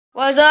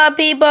What's up,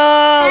 people?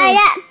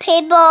 What's up,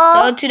 people?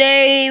 So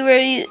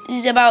today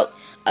it's about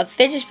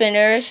fidget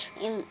spinners.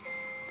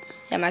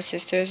 Yeah, my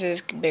sister's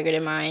is bigger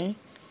than mine.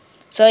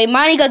 So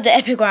Imani got the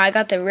epic one. I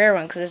got the rare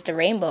one because it's the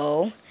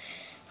rainbow.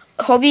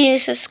 Hope you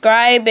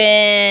subscribe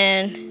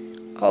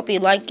and hope you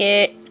like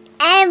it.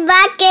 And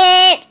like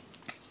it.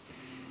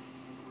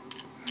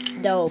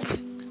 Dope.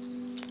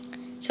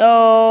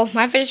 So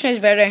my fidget spinner is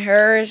better than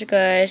hers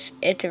because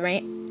it's a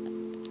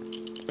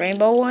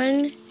rainbow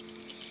one.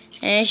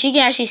 And she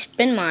can actually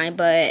spin mine,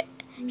 but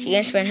she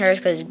can't spin hers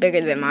because it's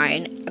bigger than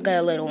mine. I got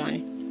a little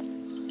one.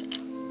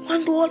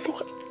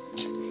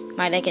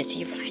 Mine, I can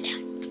see from right now.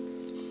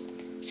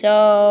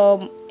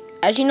 So,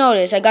 as you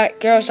notice, I got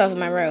girl stuff in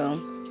my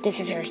room. This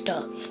is her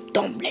stuff.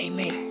 Don't blame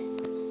me.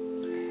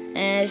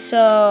 And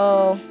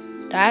so,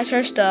 that's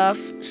her stuff.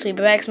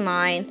 Sleeper bag's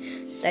mine.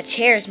 That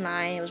chair's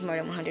mine. It was more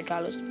than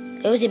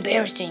 $100. It was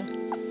embarrassing.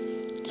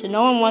 So,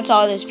 no one wants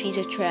all this piece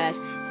of trash.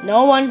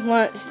 No one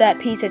wants that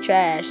piece of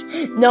trash.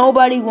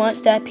 Nobody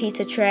wants that piece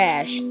of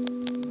trash.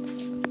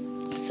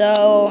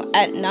 So,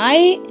 at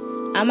night,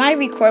 I might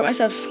record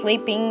myself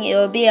sleeping. It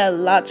will be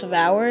lots of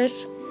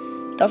hours.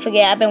 Don't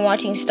forget, I've been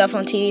watching stuff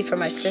on TV for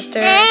my sister.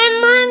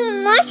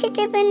 And my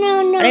sister been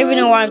I don't even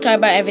know why I'm talking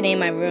about everything in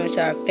my room,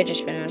 so our fidget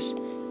spinners.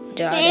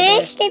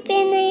 And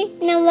Stephanie,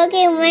 now we're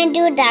going to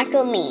do that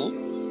with me.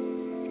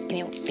 Give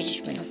me a fidget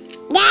spinner.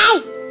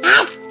 No!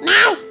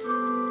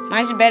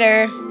 Mine's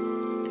better.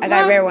 I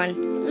got a rare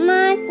one.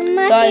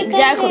 So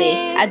exactly,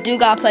 I do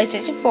got a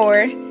PlayStation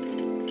 4.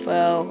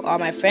 Well, all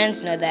my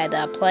friends know that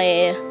I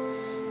play it.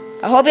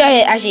 I hope y'all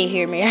actually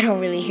hear me. I don't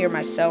really hear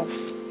myself.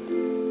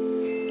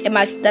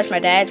 That's my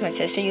dad's, my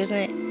sister using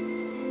it.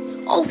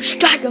 Oh,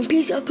 striking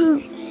piece of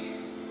poop.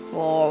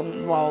 Whoa.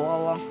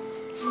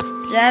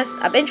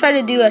 I've been trying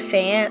to do a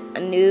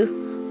new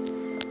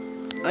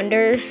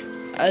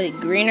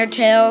greener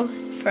tail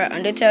for an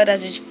Undertale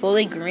that's just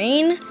fully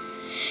green.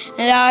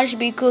 And that should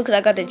be cool because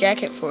I got the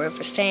jacket for it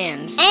for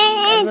Sands.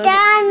 And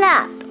thumbs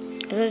up.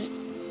 It was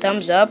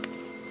thumbs up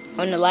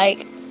on the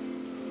like.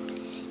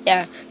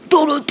 Yeah.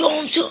 Do the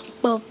thumbs up.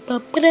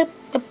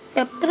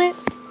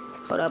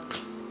 Hold up. I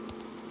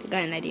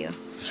got an idea.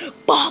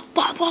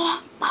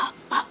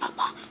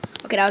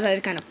 Okay, that was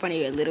actually kind of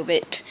funny a little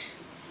bit.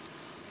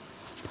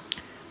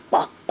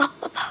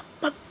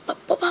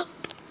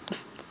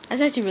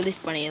 That's actually really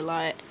funny a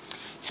lot.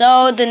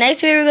 So the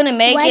next video we're gonna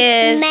make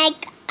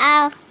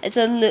it's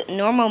a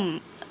normal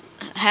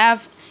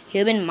half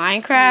human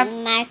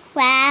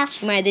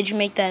Minecraft. Man, did you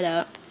make that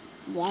up?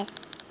 Yeah.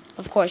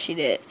 Of course she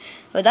did.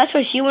 But that's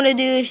what she want to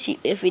do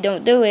if we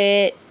don't do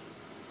it.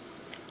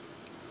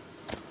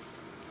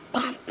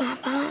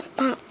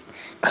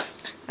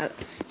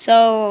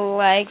 So,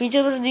 like, we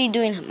supposed to be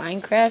doing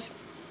Minecraft.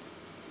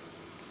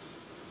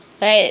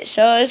 Right,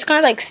 so it's kind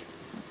of like,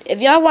 if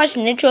y'all watch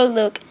Nitro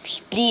Look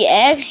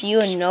DX,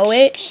 you'll know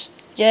it.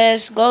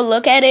 Just go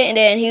look at it, and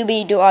then he'll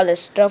be do all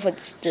this stuff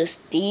with the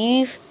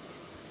Steve.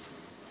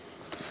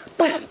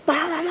 That's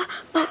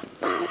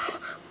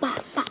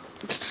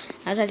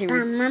actually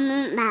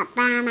really. Why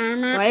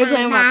are you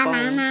playing with my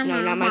phone?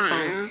 No, not my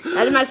phone.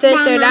 That's my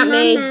sister, not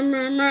me.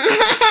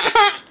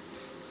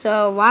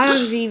 So why are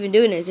we even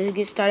doing this? Just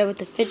get started with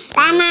the fidget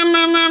spinner.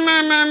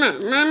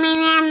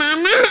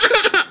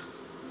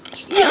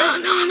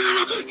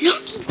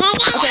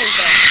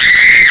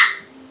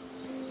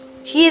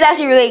 She's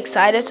actually really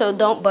excited, so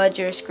don't budge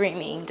her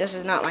screaming. This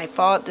is not my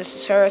fault. This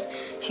is hers.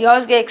 She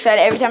always gets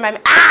excited every time I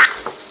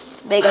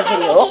make a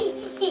video.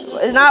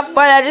 It's not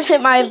fun. I just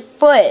hit my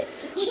foot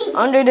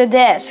under the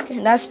desk.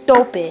 And that's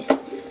stupid.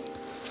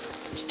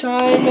 It's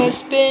time to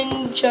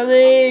spin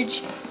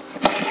challenge.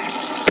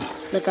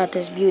 Look at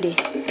this beauty.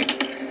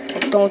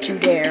 Oh, don't you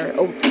dare.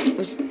 Oh,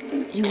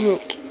 you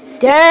look.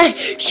 Dang,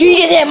 she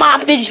just hit my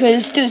fidget spinner.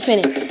 It's still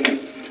spinning.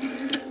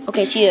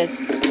 Okay, she is a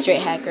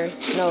straight hacker.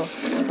 No,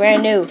 it's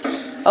brand new.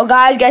 Oh,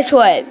 guys, guess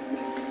what?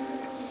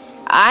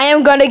 I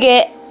am gonna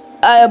get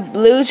a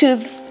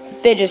Bluetooth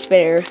fidget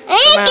spinner.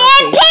 And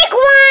can pick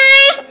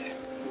one.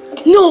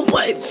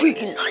 Nobody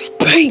freaking likes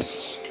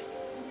pace.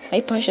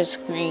 I punch the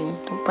screen.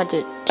 Don't punch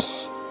it.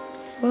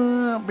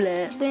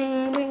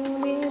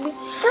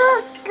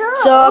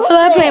 So I feel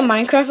like playing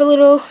Minecraft a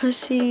little. Let's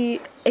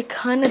see. It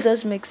kind of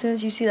does make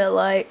sense. You see that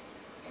light?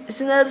 It's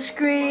another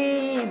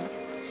scream.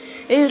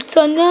 It's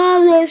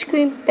another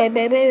scream,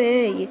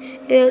 baby.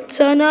 It's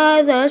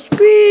another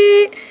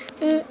scream.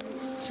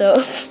 So.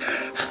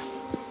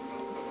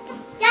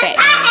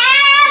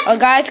 Oh,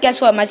 guys,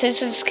 guess what? My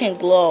sisters can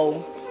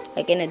glow,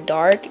 like in the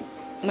dark.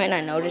 You might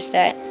not notice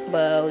that,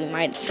 but we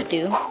might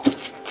do.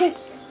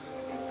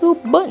 Ooh,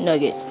 butt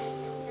nugget.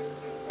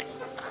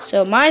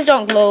 So mine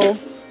don't glow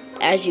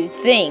as you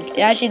think. It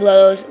actually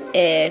glows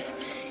if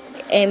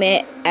you aim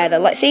it at a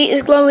light. See,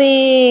 it's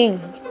glowing.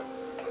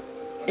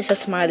 It's a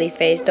smiley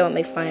face. Don't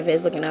make fun of it.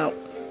 It's looking out.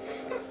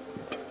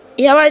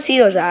 Yeah, I see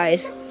those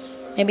eyes.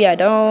 Maybe I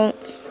don't.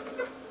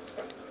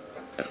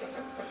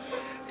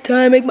 It's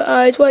time to make my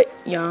eyes white.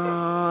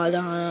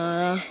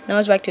 Yeah. Now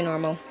it's back to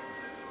normal.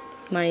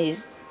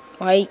 Mine's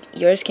why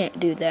yours can't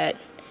do that.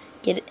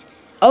 Get it?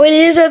 Oh, it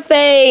is a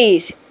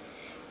face.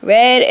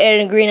 Red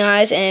and green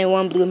eyes and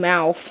one blue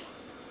mouth.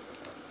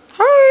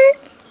 Heart.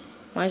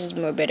 Mine's is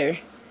more better.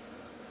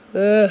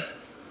 No,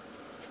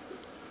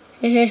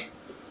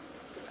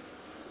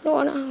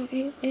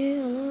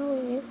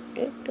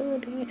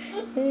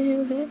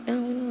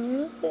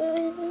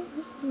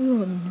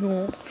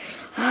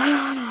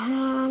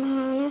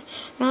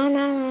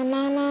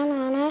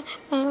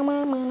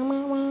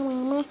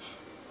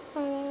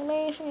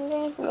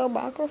 go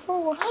back and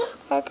forth.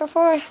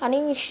 I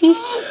need to see.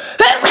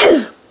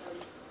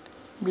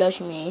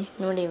 Blush me.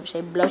 No one even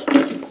say blush,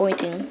 just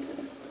pointing.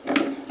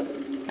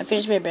 I feel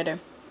it's way better.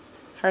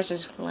 Hers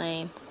is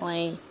lame.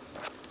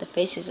 The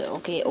face is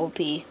okay, OP.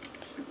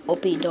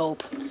 OP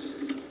dope.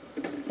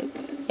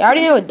 You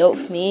already know what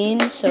dope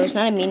means, so it's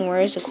not a mean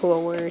word, it's a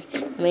cool word.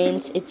 It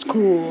means it's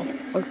cool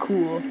or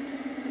cool.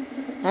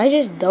 That's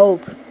just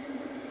dope.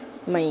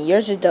 I mean,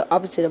 yours is the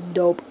opposite of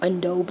dope,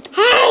 undoped.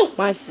 Hey!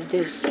 Mine's is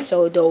just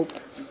so dope.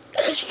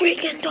 It's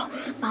freaking dope.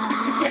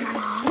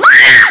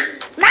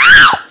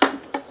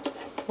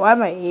 Why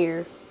my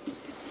ear?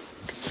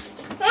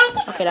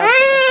 Okay, that's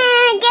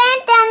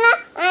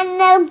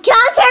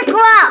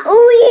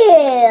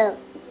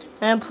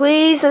and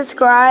please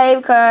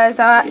subscribe, cause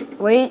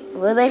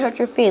will they hurt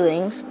your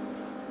feelings?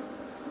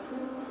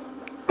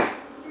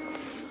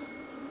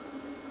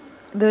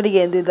 Do it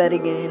again. Do that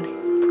again,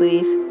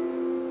 please.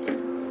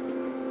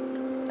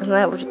 That's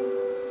not what you...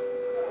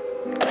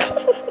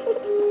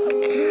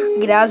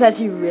 Okay, that was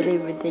actually really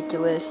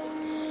ridiculous.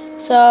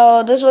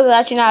 So this was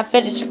actually not a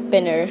fidget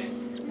spinner,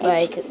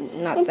 like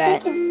not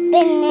that.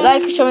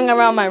 Like showing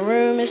around my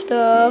room and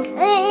stuff.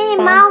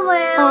 My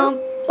room.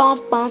 Okay,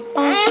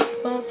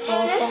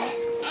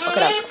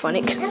 that was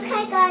funny. Okay,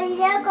 guys,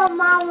 look at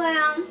my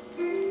room.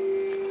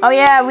 Oh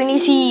yeah, we need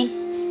to see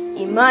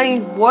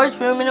Imani's worst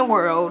room in the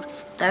world.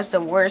 That's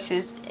the worst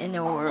in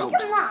the world.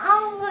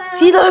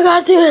 See, look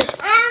at this.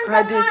 I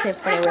gotta do this in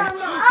front of her.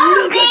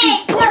 Look at this.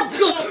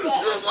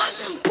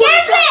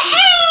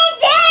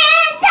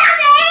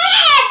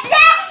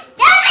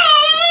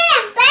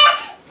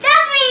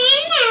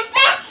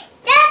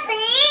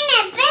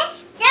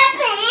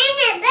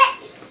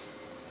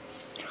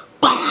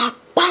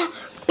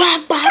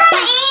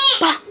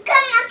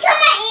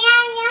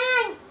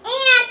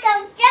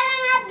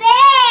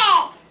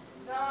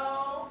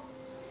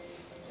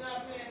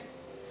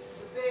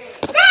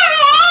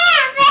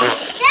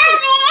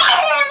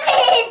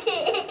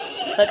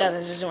 Look at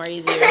this is more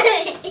easier.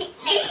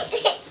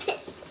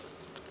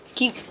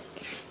 Keep.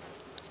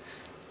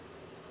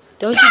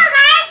 Don't you?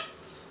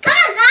 Come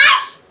on,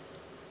 guys.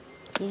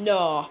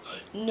 No.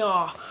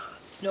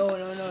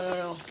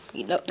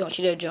 Don't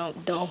you dare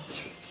jump. Don't.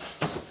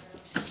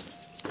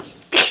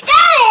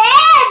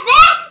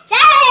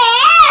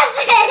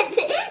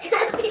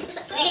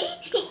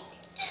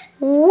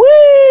 Woo!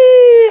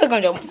 I'm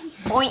gonna jump.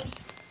 Boing.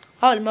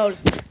 Holy moly.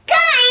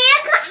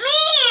 Come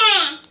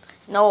here.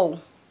 No.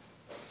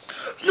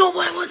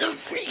 Nobody wants a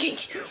freaking.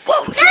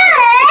 Whoa!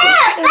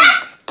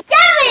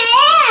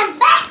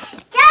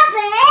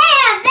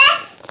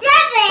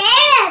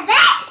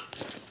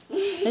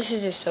 This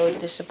is just so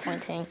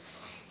disappointing.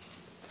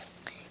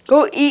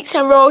 Go eat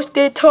some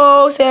roasted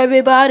toast,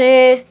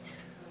 everybody.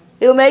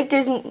 We'll make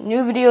this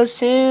new video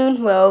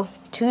soon. Well,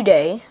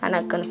 today. I'm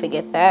not gonna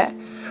forget that.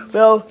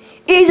 Well,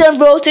 eat some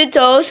roasted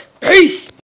toast. Peace.